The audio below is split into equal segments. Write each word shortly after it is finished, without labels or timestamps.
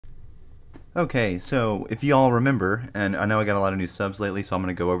Okay, so if you all remember, and I know I got a lot of new subs lately, so I'm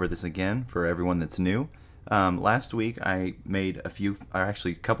going to go over this again for everyone that's new. Last week I made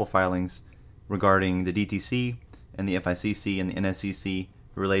a couple filings regarding the DTC and the FICC and the NSCC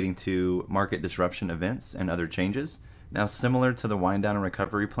relating to market disruption events and other changes. Now, similar to the wind down and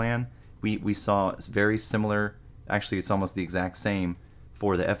recovery plan, we saw very similar, actually it's almost the exact same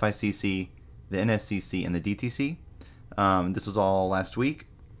for the FICC, the NSCC, and the DTC. This was all last week.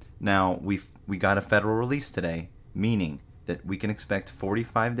 Now, we got a federal release today, meaning that we can expect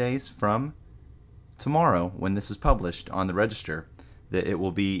 45 days from tomorrow, when this is published on the register, that it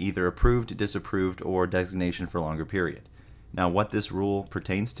will be either approved, disapproved, or designation for a longer period. Now, what this rule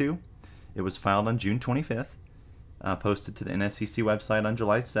pertains to, it was filed on June 25th, posted to the NSCC website on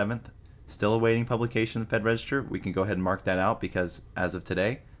July 7th, still awaiting publication in the Fed Register. We can go ahead and mark that out because as of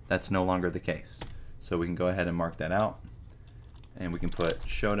today, that's no longer the case. So we can go ahead and mark that out. And we can put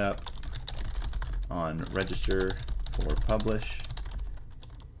showed up on register for publish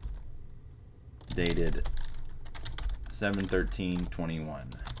dated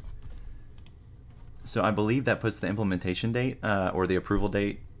 7/13/21. So I believe that puts the implementation date or the approval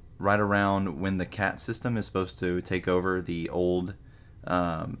date right around when the CAT system is supposed to take over the old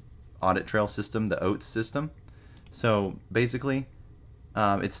audit trail system, the OATS system. So basically,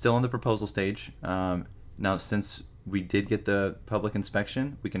 it's still in the proposal stage. Now, since we did get the public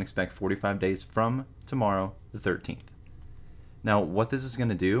inspection, we can expect 45 days from tomorrow, the 13th. Now, what this is going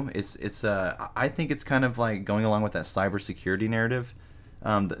to do, I think it's kind of like going along with that cybersecurity narrative.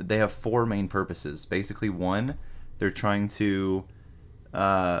 They have four main purposes. Basically, one, they're trying to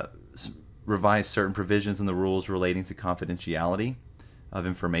revise certain provisions in the rules relating to confidentiality of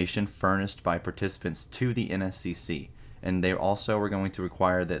information furnished by participants to the NSCC. And they also are going to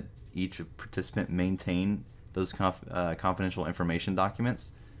require that each participant maintain those confidential information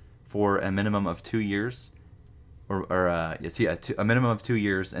documents for a minimum of 2 years, a minimum of 2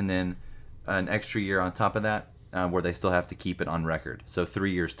 years, and then an extra year on top of that, where they still have to keep it on record. So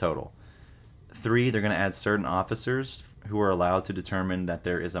 3 years total. 3, they're going to add certain officers who are allowed to determine that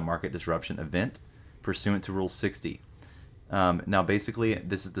there is a market disruption event pursuant to Rule 60. Now, basically,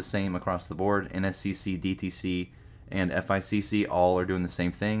 this is the same across the board. NSCC, DTC, and FICC all are doing the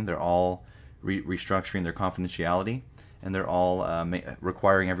same thing. They're all restructuring their confidentiality, and they're all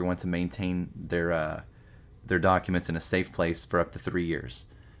requiring everyone to maintain their documents in a safe place for up to 3 years.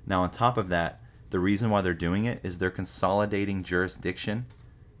 Now, on top of that, the reason why they're doing it is they're consolidating jurisdiction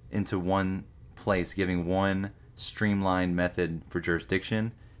into one place, giving one streamlined method for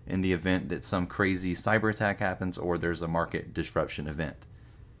jurisdiction in the event that some crazy cyber attack happens or there's a market disruption event.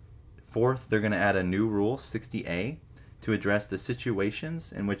 Fourth, they're going to add a new rule, 60A, to address the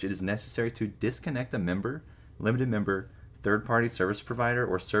situations in which it is necessary to disconnect a member, limited member, third-party service provider,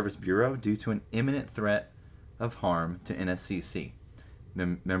 or service bureau due to an imminent threat of harm to NSCC,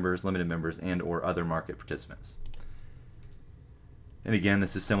 members, limited members, and or other market participants. And again,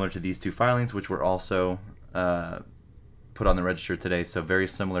 this is similar to these two filings, which were also put on the register today, so very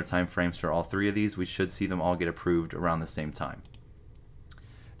similar time frames for all three of these. We should see them all get approved around the same time.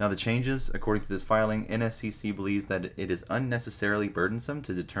 Now, the changes, according to this filing, NSCC believes that it is unnecessarily burdensome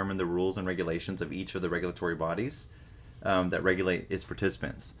to determine the rules and regulations of each of the regulatory bodies that regulate its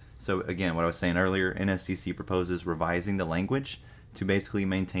participants. So again, what I was saying earlier, NSCC proposes revising the language to basically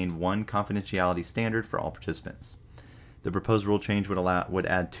maintain one confidentiality standard for all participants. The proposed rule change would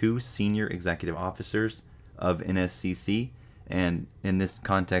add 2 senior executive officers of NSCC, and in this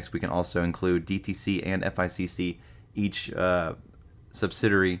context, we can also include DTC and FICC. Each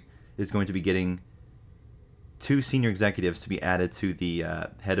subsidiary is going to be getting 2 senior executives to be added to the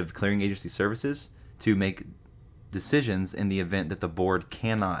head of clearing agency services to make decisions in the event that the board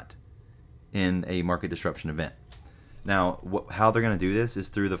cannot in a market disruption event. Now, how they're going to do this is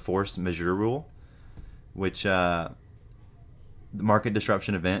through the force majeure rule, which the market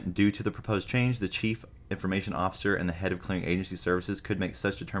disruption event, due to the proposed change, the chief information officer and the head of clearing agency services could make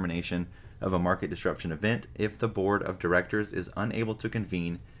such determination of a market disruption event if the board of directors is unable to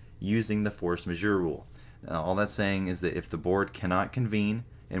convene using the force majeure rule. Now, all that's saying is that if the board cannot convene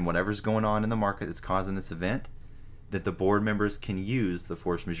in whatever's going on in the market that's causing this event, that the board members can use the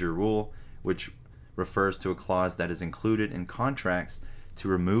force majeure rule, which refers to a clause that is included in contracts to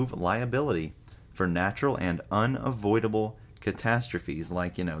remove liability for natural and unavoidable catastrophes,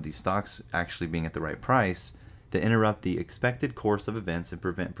 like, these stocks actually being at the right price, that interrupt the expected course of events and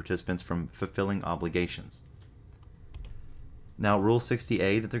prevent participants from fulfilling obligations. Now, Rule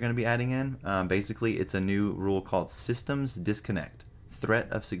 60A that they're going to be adding in, basically it's a new rule called Systems Disconnect, Threat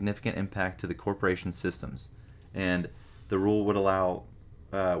of Significant Impact to the Corporation's Systems. And the rule would allow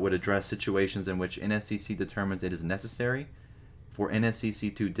would address situations in which NSCC determines it is necessary for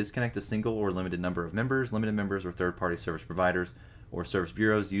NSCC to disconnect a single or limited number of members, limited members, or third-party service providers or service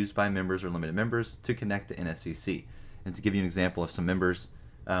bureaus used by members or limited members to connect to NSCC. And to give you an example of some members,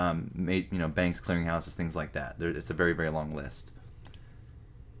 banks, clearinghouses, things like that. It's a very, very long list.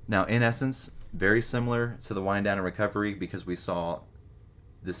 Now, in essence, very similar to the wind down and recovery, because we saw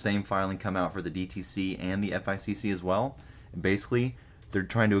the same filing come out for the DTC and the FICC as well. And basically, they're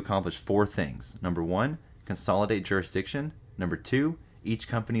trying to accomplish 4 things. Number 1, consolidate jurisdiction. Number 2, each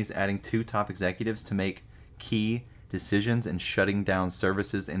company is adding 2 top executives to make key decisions and shutting down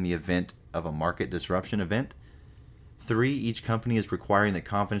services in the event of a market disruption event. 3, each company is requiring that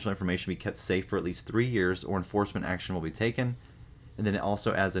confidential information be kept safe for at least 3 years or enforcement action will be taken. And then it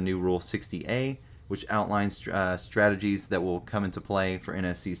also adds a new Rule 60A, which outlines strategies that will come into play for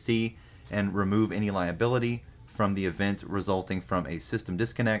NSCC and remove any liability from the event resulting from a system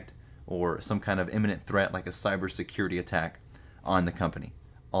disconnect or some kind of imminent threat like a cybersecurity attack on the company.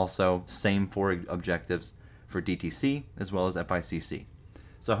 Also, same 4 objectives for DTC as well as FICC.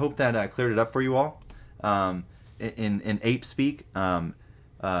 So I hope that cleared it up for you all. In ape speak,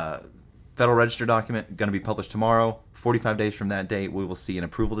 Federal Register document going to be published tomorrow. 45 days from that date, we will see an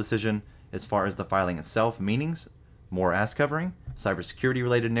approval decision. As far as the filing itself, meanings, more ass covering, cybersecurity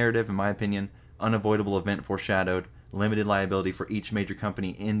related narrative, in my opinion, unavoidable event foreshadowed, limited liability for each major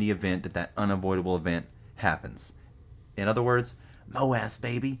company in the event that that unavoidable event happens. In other words, mo ass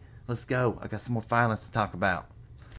baby, let's go. I got some more filings to talk about.